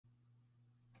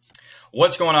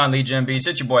What's going on, Lead Gen Beast?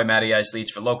 It's your boy, Matty Ice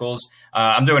Leads for Locals.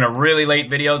 I'm doing a really late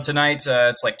video tonight.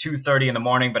 It's like 2:30 in the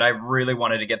morning, but I really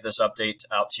wanted to get this update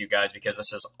out to you guys because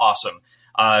this is awesome.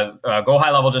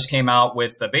 GoHighLevel just came out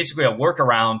with basically a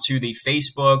workaround to the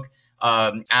Facebook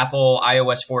Apple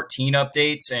iOS 14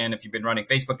 updates. And if you've been running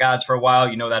Facebook ads for a while,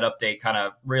 you know that update kind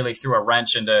of really threw a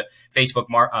wrench into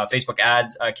Facebook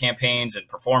ads campaigns and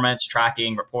performance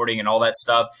tracking, reporting, and all that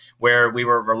stuff, where we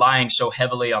were relying so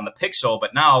heavily on the pixel.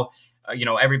 But now,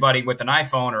 everybody with an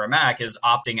iPhone or a Mac is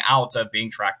opting out of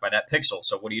being tracked by that pixel.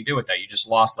 So what do you do with that? You just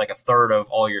lost like a third of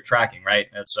all your tracking, right?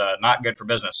 It's not good for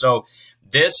business. So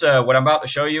this, what I'm about to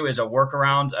show you is a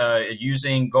workaround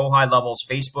using GoHighLevel's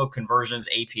Facebook Conversions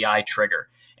API trigger.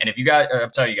 And if you guys,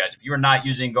 I'm telling you guys, if you are not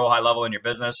using GoHighLevel in your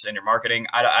business and your marketing,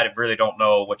 I really don't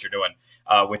know what you're doing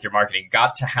with your marketing.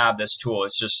 Got to have this tool.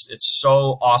 It's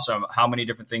so awesome how many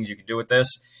different things you can do with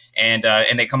this. And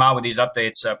they come out with these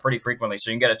updates pretty frequently. So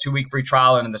you can get a 2-week free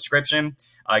trial in the description.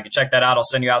 You can check that out. I'll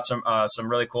send you out some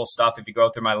really cool stuff if you go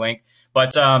through my link.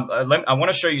 But I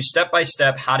want to show you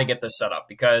step-by-step how to get this set up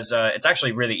because it's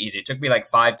actually really easy. It took me like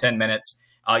 5-10 minutes.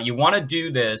 You want to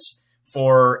do this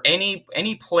for any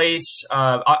place.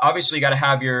 Obviously, you got to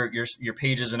have your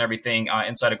pages and everything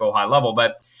inside of GoHighLevel,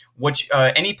 but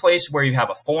any place where you have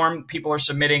a form, people are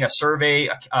submitting a survey,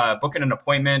 booking an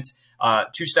appointment,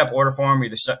 2-step order form,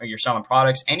 you're selling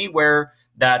products, anywhere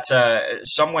that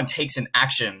someone takes an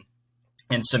action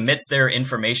and submits their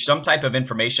information, some type of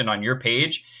information on your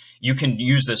page, you can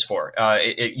use this for.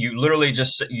 You literally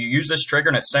you use this trigger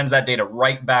and it sends that data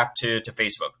right back to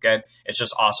Facebook, okay? It's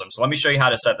just awesome. So let me show you how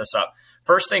to set this up.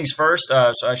 First things first,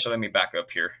 so actually let me back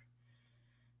up here.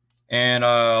 And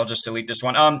I'll just delete this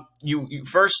one. You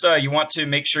want to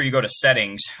make sure you go to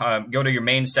settings, go to your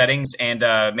main settings, and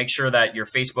make sure that your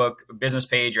Facebook business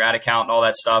page, your ad account, and all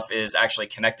that stuff is actually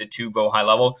connected to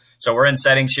GoHighLevel. So we're in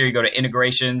settings here. You go to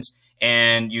integrations,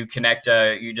 and you connect.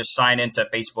 You just sign into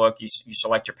Facebook. You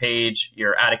select your page,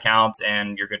 your ad account,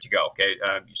 and you're good to go. Okay.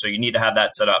 So you need to have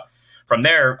that set up. From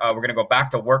there, we're going to go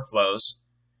back to workflows.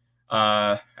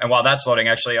 And while that's loading,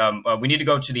 actually, we need to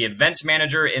go to the events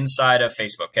manager inside of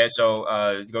Facebook. Okay,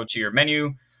 so go to your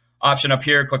menu option up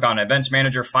here, click on events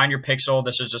manager, find your pixel.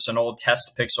 This is just an old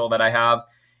test pixel that I have.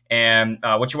 And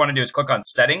what you want to do is click on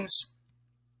settings.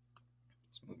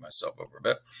 Let's move myself over a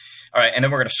bit. All right, and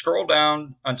then we're going to scroll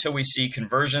down until we see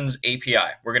conversions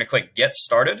API. We're going to click get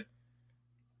started,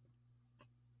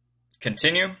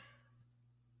 continue.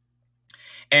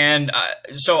 And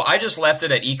so I just left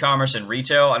it at e-commerce and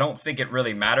retail. I don't think it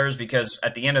really matters because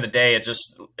at the end of the day, it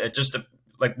just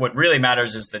like what really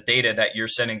matters is the data that you're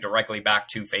sending directly back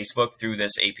to Facebook through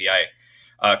this API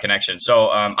connection. So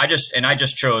I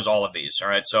just chose all of these. All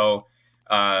right. So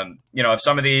if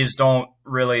some of these don't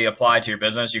really apply to your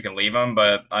business, you can leave them.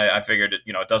 But I figured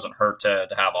it doesn't hurt to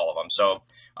have all of them. So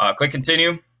click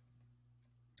continue.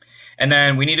 And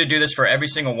then we need to do this for every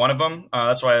single one of them.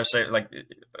 That's why I say,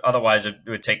 otherwise it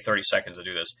would take 30 seconds to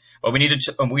do this. But we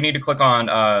need to click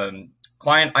on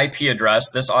client IP address.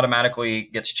 This automatically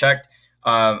gets checked.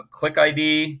 Click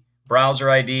ID, browser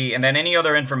ID, and then any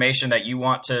other information that you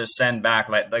want to send back,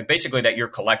 like basically that you're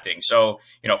collecting. So,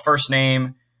 first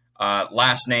name,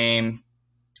 last name.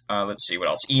 Let's see what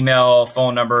else. Email,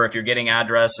 phone number. If you're getting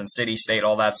address and city, state,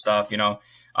 all that stuff.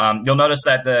 You'll notice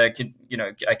that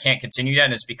I can't continue yet,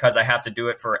 and it's because I have to do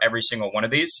it for every single one of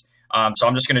these. So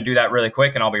I'm just going to do that really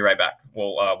quick, and I'll be right back.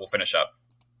 We'll finish up.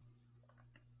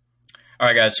 All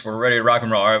right, guys, we're ready to rock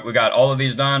and roll. All right, we got all of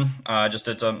these done. Just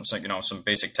did some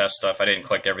basic test stuff. I didn't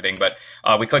click everything, but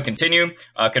we click continue.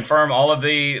 Confirm all of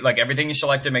everything you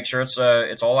selected. Make sure it's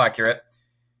all accurate,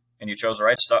 and you chose the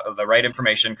right stuff, the right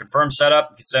information. Confirm setup.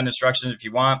 You can send instructions if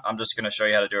you want. I'm just going to show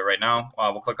you how to do it right now.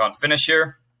 We'll click on finish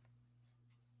here.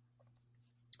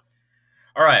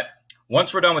 All right,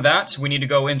 once we're done with that, we need to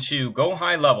go into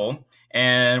GoHighLevel,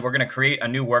 and we're going to create a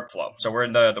new workflow. So we're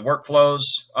in the workflows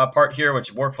part here,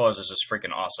 which workflows is just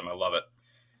freaking awesome. I love it.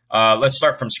 Let's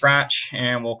start from scratch,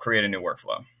 and we'll create a new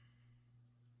workflow.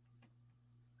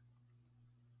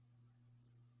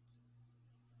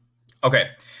 Okay,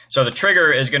 so the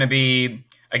trigger is going to be,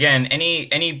 again,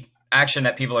 any action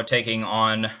that people are taking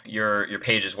on your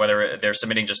pages, whether they're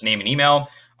submitting just name and email.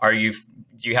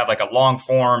 Do you have like a long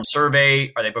form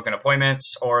survey? Are they booking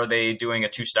appointments, or are they doing a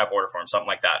 2-step order form, something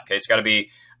like that? Okay, it's got to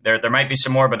be there. There might be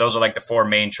some more, but those are like the 4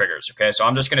 main triggers. Okay, so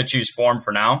I'm just going to choose form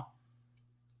for now.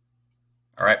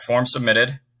 All right, form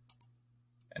submitted,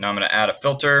 and I'm going to add a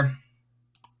filter.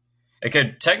 It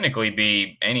could technically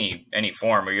be any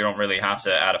form, or you don't really have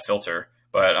to add a filter,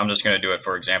 but I'm just going to do it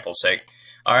for example's sake.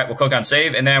 All right, we'll click on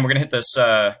save, and then we're going to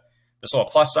hit this little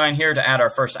plus sign here to add our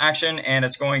first action, and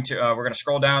it's going to, we're going to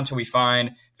scroll down till we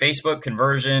find Facebook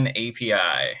Conversion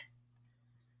API,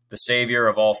 the savior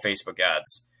of all Facebook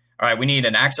ads. All right, we need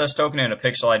an access token and a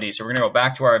pixel ID. So we're going to go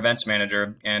back to our events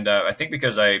manager. And I think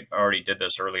because I already did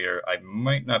this earlier, I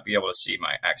might not be able to see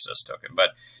my access token. But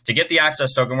to get the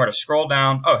access token, we're going to scroll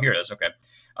down. Oh, here it is. Okay.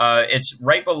 It's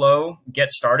right below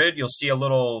Get Started. You'll see a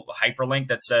little hyperlink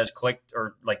that says click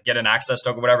or like get an access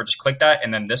token, whatever. Just click that.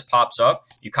 And then this pops up.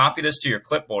 You copy this to your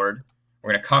clipboard.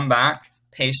 We're going to come back,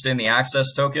 paste in the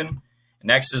access token.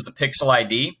 Next is the pixel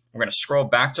ID. We're going to scroll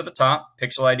back to the top.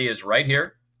 Pixel ID is right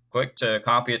here. Click to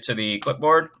copy it to the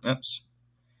clipboard. Oops.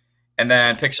 And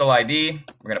then pixel ID,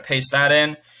 we're going to paste that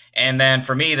in. And then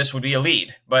for me, this would be a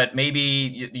lead. But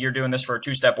maybe you're doing this for a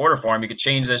two-step order form. You could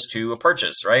change this to a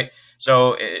purchase, right?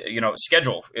 So,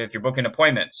 schedule if you're booking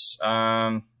appointments.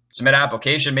 Submit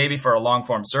application maybe for a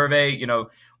long-form survey.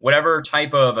 Whatever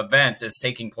type of event is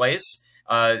taking place.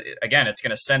 Again, it's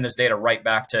going to send this data right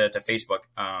back to Facebook.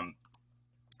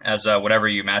 As whatever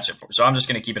you match it for. So I'm just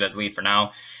going to keep it as lead for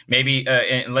now. Maybe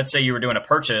let's say you were doing a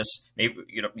purchase, maybe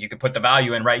you could put the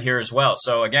value in right here as well.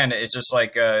 So again, it's just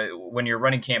like when you're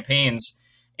running campaigns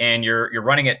and you're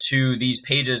running it to these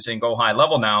pages in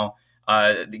GoHighLevel now,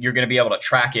 you're going to be able to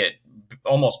track it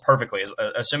almost perfectly,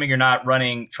 assuming you're not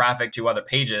running traffic to other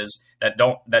pages that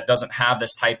doesn't have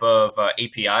this type of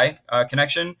API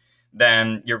connection.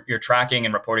 Then your tracking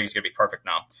and reporting is going to be perfect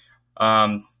now.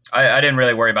 I didn't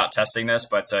really worry about testing this,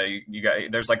 but you got,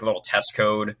 there's like a little test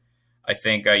code, I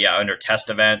think, under test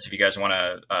events, if you guys want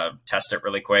to test it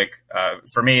really quick.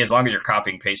 For me, as long as you're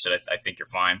copying and paste it, I think you're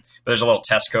fine. But there's a little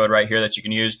test code right here that you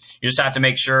can use. You just have to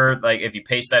make sure, like, if you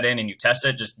paste that in and you test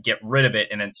it, just get rid of it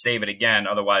and then save it again.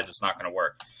 Otherwise, it's not going to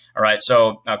work. All right,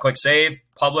 so click Save,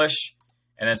 Publish,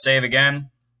 and then Save again.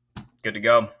 Good to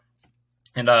go.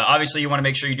 And obviously, you want to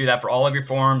make sure you do that for all of your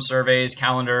forms, surveys,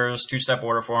 calendars, two-step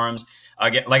order forms.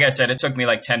 Like I said, it took me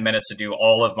like 10 minutes to do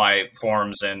all of my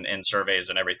forms and surveys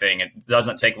and everything. It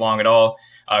doesn't take long at all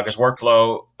because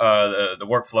workflow, the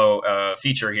workflow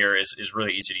feature here is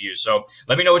really easy to use. So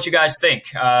let me know what you guys think.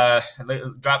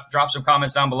 Drop some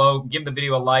comments down below. Give the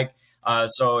video a like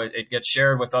so it gets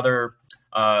shared with other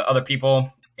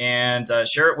people, and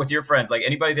share it with your friends. Like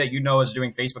anybody that you know is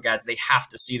doing Facebook ads, they have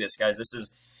to see this, guys. This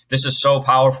is so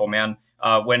powerful, man.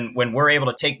 When we're able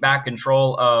to take back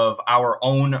control of our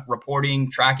own reporting,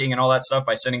 tracking, and all that stuff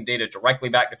by sending data directly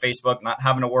back to Facebook, not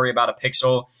having to worry about a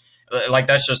pixel, like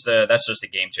that's just a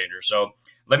game changer. So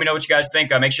let me know what you guys think.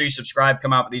 Make sure you subscribe,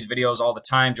 come out with these videos all the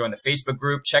time. Join the Facebook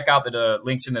group. Check out the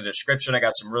links in the description. I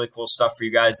got some really cool stuff for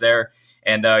you guys there.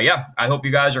 And yeah, I hope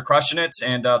you guys are crushing it,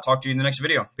 and talk to you in the next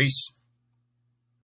video. Peace.